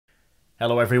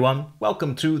Hello everyone,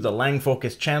 welcome to the Lang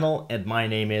Focus channel, and my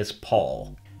name is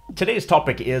Paul. Today's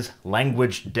topic is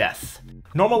language death.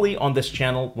 Normally on this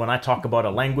channel, when I talk about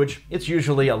a language, it's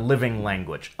usually a living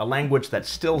language, a language that's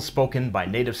still spoken by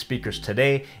native speakers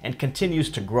today and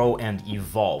continues to grow and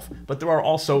evolve. But there are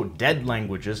also dead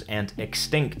languages and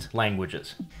extinct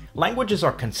languages. Languages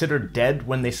are considered dead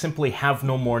when they simply have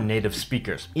no more native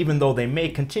speakers, even though they may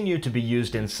continue to be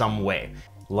used in some way.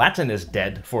 Latin is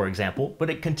dead, for example, but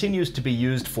it continues to be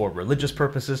used for religious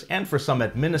purposes and for some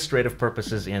administrative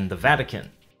purposes in the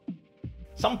Vatican.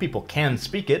 Some people can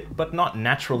speak it, but not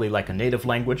naturally like a native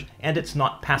language, and it's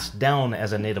not passed down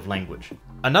as a native language.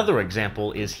 Another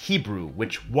example is Hebrew,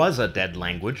 which was a dead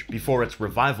language before its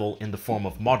revival in the form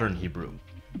of modern Hebrew.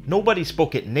 Nobody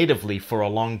spoke it natively for a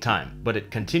long time, but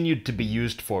it continued to be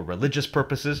used for religious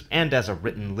purposes and as a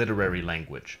written literary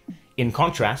language. In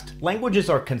contrast, languages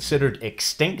are considered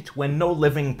extinct when no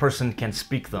living person can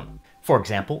speak them. For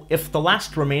example, if the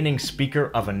last remaining speaker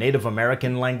of a Native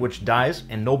American language dies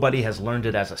and nobody has learned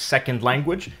it as a second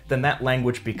language, then that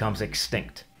language becomes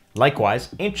extinct.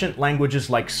 Likewise, ancient languages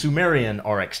like Sumerian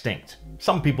are extinct.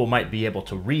 Some people might be able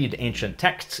to read ancient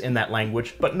texts in that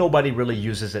language, but nobody really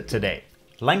uses it today.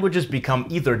 Languages become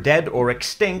either dead or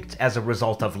extinct as a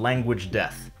result of language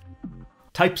death.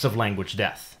 Types of language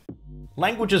death.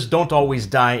 Languages don't always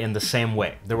die in the same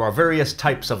way. There are various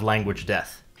types of language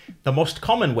death. The most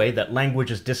common way that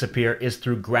languages disappear is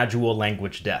through gradual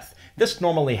language death. This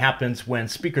normally happens when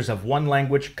speakers of one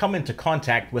language come into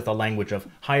contact with a language of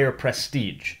higher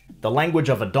prestige, the language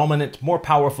of a dominant, more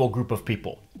powerful group of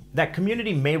people. That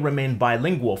community may remain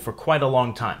bilingual for quite a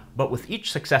long time, but with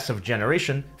each successive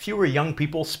generation, fewer young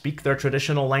people speak their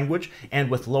traditional language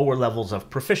and with lower levels of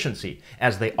proficiency,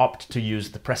 as they opt to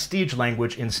use the prestige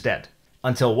language instead.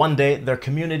 Until one day, their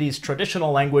community's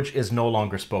traditional language is no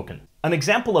longer spoken. An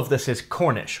example of this is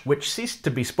Cornish, which ceased to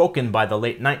be spoken by the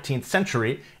late 19th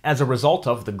century as a result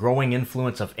of the growing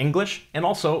influence of English, and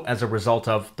also as a result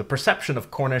of the perception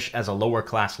of Cornish as a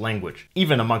lower-class language,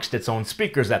 even amongst its own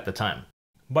speakers at the time.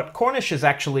 But Cornish is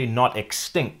actually not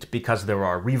extinct because there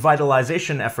are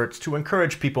revitalization efforts to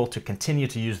encourage people to continue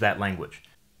to use that language.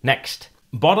 Next,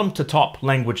 bottom-to-top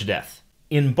language death.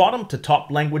 In bottom-to-top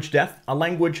language death, a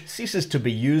language ceases to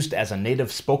be used as a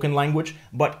native spoken language,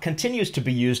 but continues to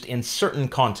be used in certain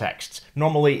contexts,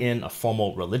 normally in a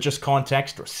formal religious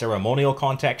context or ceremonial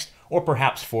context, or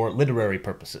perhaps for literary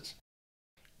purposes.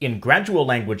 In gradual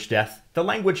language death, the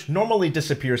language normally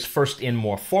disappears first in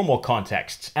more formal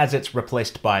contexts, as it's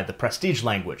replaced by the prestige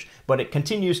language, but it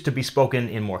continues to be spoken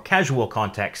in more casual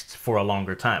contexts for a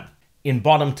longer time. In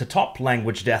bottom-to-top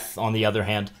language death, on the other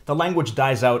hand, the language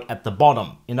dies out at the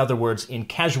bottom, in other words, in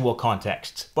casual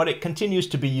contexts, but it continues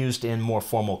to be used in more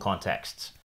formal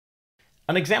contexts.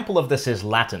 An example of this is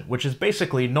Latin, which is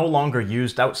basically no longer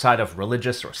used outside of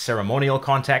religious or ceremonial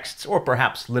contexts, or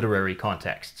perhaps literary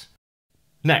contexts.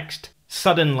 Next,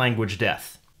 sudden language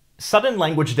death. Sudden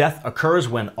language death occurs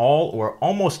when all or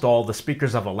almost all the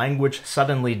speakers of a language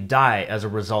suddenly die as a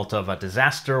result of a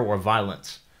disaster or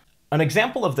violence. An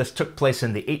example of this took place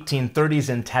in the 1830s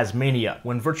in Tasmania,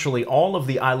 when virtually all of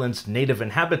the island's native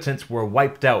inhabitants were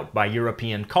wiped out by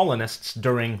European colonists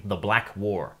during the Black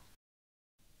War.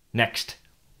 Next,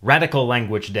 radical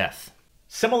language death.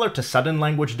 Similar to sudden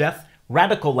language death,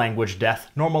 radical language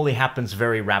death normally happens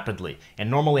very rapidly,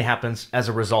 and normally happens as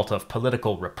a result of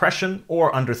political repression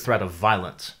or under threat of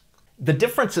violence. The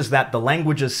difference is that the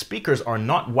language's speakers are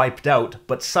not wiped out,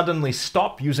 but suddenly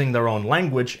stop using their own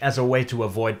language as a way to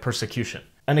avoid persecution.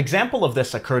 An example of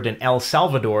this occurred in El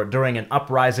Salvador during an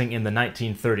uprising in the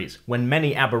 1930s, when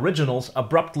many Aboriginals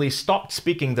abruptly stopped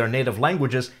speaking their native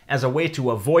languages as a way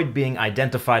to avoid being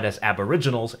identified as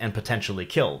Aboriginals and potentially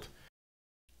killed.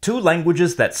 Two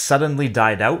languages that suddenly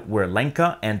died out were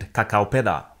Lenca and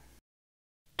Cacaupeda.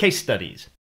 Case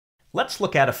studies. Let's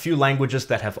look at a few languages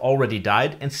that have already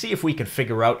died and see if we can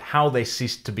figure out how they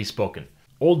ceased to be spoken.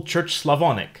 Old Church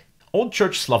Slavonic. Old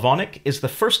Church Slavonic is the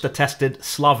first attested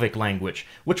Slavic language,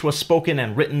 which was spoken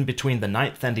and written between the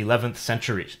 9th and 11th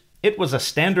centuries. It was a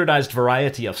standardized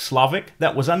variety of Slavic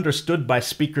that was understood by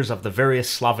speakers of the various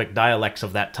Slavic dialects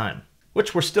of that time,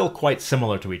 which were still quite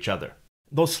similar to each other.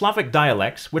 Those Slavic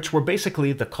dialects, which were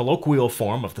basically the colloquial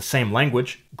form of the same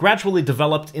language, gradually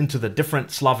developed into the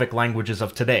different Slavic languages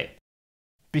of today.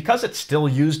 Because it's still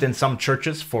used in some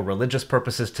churches for religious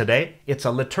purposes today, it's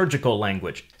a liturgical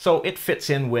language, so it fits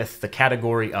in with the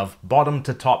category of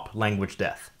bottom-to-top language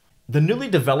death. The newly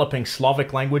developing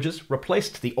Slavic languages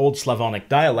replaced the Old Slavonic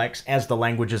dialects as the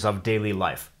languages of daily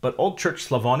life, but Old Church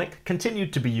Slavonic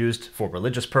continued to be used for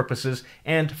religious purposes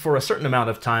and for a certain amount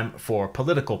of time for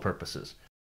political purposes.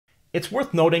 It's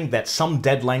worth noting that some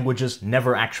dead languages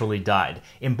never actually died.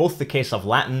 In both the case of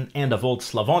Latin and of Old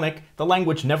Slavonic, the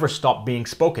language never stopped being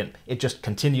spoken. It just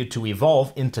continued to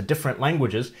evolve into different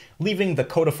languages, leaving the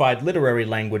codified literary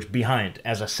language behind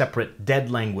as a separate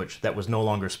dead language that was no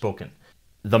longer spoken.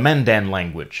 The Mandan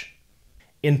language.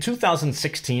 In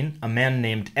 2016, a man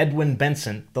named Edwin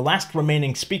Benson, the last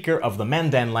remaining speaker of the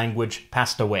Mandan language,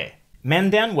 passed away.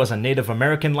 Mandan was a Native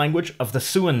American language of the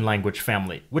Siouan language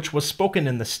family, which was spoken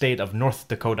in the state of North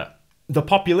Dakota. The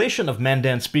population of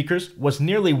Mandan speakers was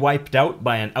nearly wiped out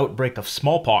by an outbreak of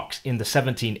smallpox in the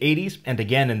 1780s and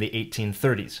again in the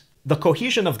 1830s. The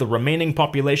cohesion of the remaining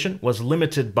population was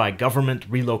limited by government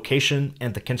relocation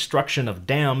and the construction of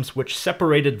dams which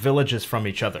separated villages from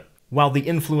each other, while the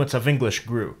influence of English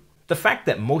grew. The fact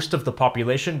that most of the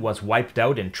population was wiped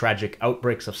out in tragic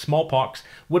outbreaks of smallpox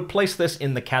would place this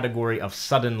in the category of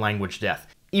sudden language death,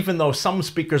 even though some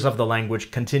speakers of the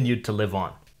language continued to live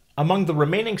on. Among the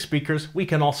remaining speakers, we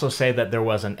can also say that there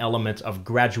was an element of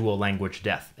gradual language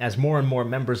death, as more and more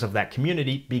members of that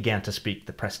community began to speak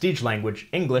the prestige language,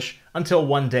 English, until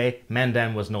one day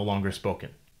Mandan was no longer spoken.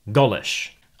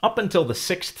 Gaulish. Up until the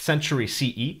 6th century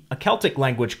CE, a Celtic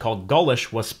language called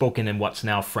Gaulish was spoken in what's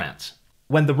now France.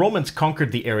 When the Romans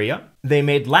conquered the area, they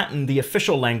made Latin the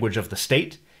official language of the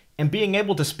state, and being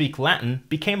able to speak Latin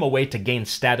became a way to gain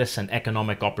status and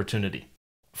economic opportunity.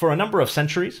 For a number of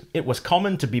centuries, it was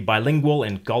common to be bilingual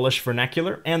in Gaulish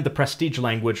vernacular and the prestige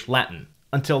language Latin,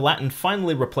 until Latin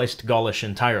finally replaced Gaulish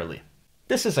entirely.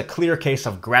 This is a clear case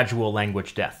of gradual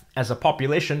language death, as a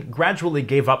population gradually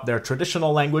gave up their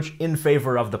traditional language in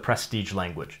favor of the prestige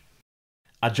language.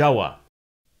 Ajawa.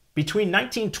 Between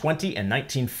 1920 and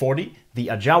 1940, the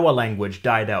Ajawa language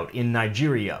died out in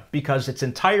Nigeria because its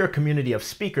entire community of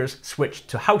speakers switched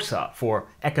to Hausa for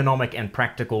economic and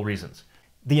practical reasons.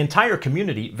 The entire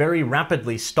community very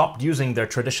rapidly stopped using their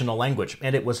traditional language,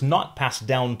 and it was not passed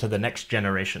down to the next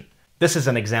generation. This is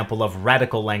an example of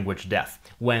radical language death,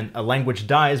 when a language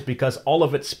dies because all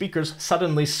of its speakers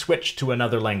suddenly switch to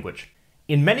another language.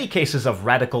 In many cases of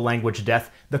radical language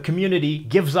death, the community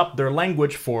gives up their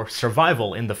language for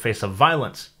survival in the face of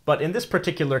violence. But in this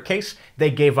particular case,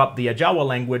 they gave up the Ajawa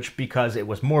language because it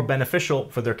was more beneficial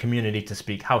for their community to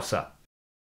speak Hausa.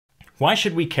 Why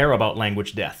should we care about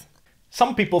language death?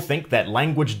 Some people think that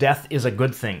language death is a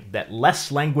good thing, that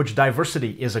less language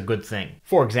diversity is a good thing.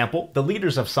 For example, the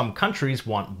leaders of some countries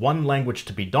want one language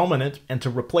to be dominant and to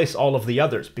replace all of the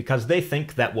others because they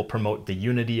think that will promote the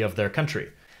unity of their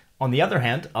country. On the other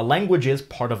hand, a language is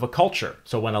part of a culture,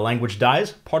 so when a language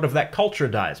dies, part of that culture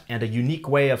dies, and a unique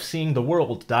way of seeing the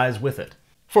world dies with it.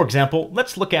 For example,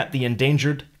 let's look at the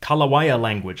endangered Kalawaya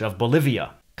language of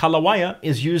Bolivia. Kalawaya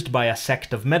is used by a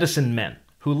sect of medicine men,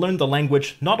 who learned the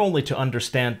language not only to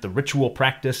understand the ritual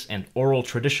practice and oral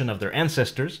tradition of their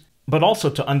ancestors, but also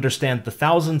to understand the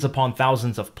thousands upon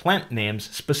thousands of plant names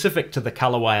specific to the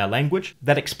Kalawaya language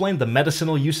that explain the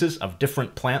medicinal uses of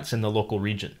different plants in the local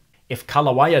region. If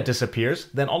Kalawaya disappears,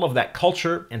 then all of that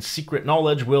culture and secret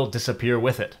knowledge will disappear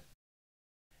with it.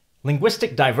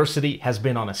 Linguistic diversity has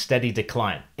been on a steady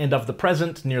decline, and of the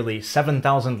present nearly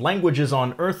 7,000 languages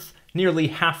on Earth, nearly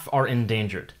half are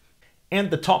endangered.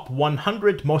 And the top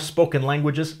 100 most spoken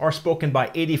languages are spoken by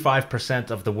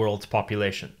 85% of the world's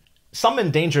population. Some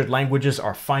endangered languages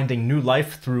are finding new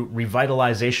life through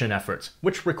revitalization efforts,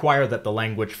 which require that the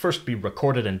language first be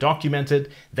recorded and documented,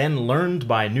 then learned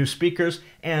by new speakers,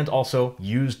 and also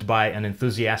used by an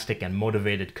enthusiastic and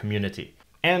motivated community.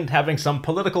 And having some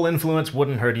political influence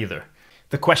wouldn't hurt either.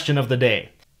 The question of the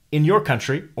day. In your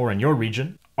country, or in your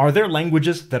region, are there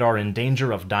languages that are in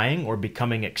danger of dying or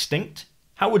becoming extinct?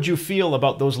 How would you feel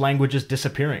about those languages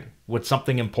disappearing? Would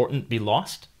something important be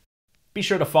lost? Be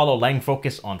sure to follow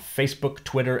LangFocus on Facebook,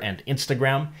 Twitter, and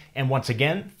Instagram. And once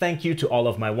again, thank you to all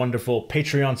of my wonderful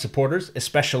Patreon supporters,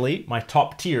 especially my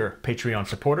top tier Patreon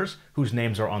supporters, whose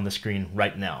names are on the screen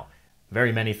right now.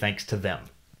 Very many thanks to them.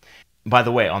 By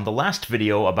the way, on the last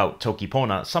video about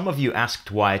Tokipona, some of you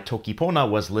asked why Tokipona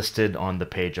was listed on the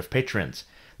page of patrons.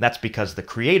 That's because the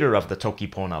creator of the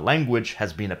Tokipona language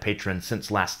has been a patron since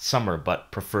last summer,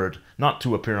 but preferred not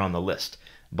to appear on the list.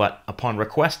 But upon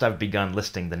request, I've begun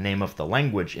listing the name of the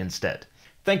language instead.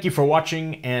 Thank you for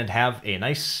watching, and have a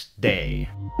nice day.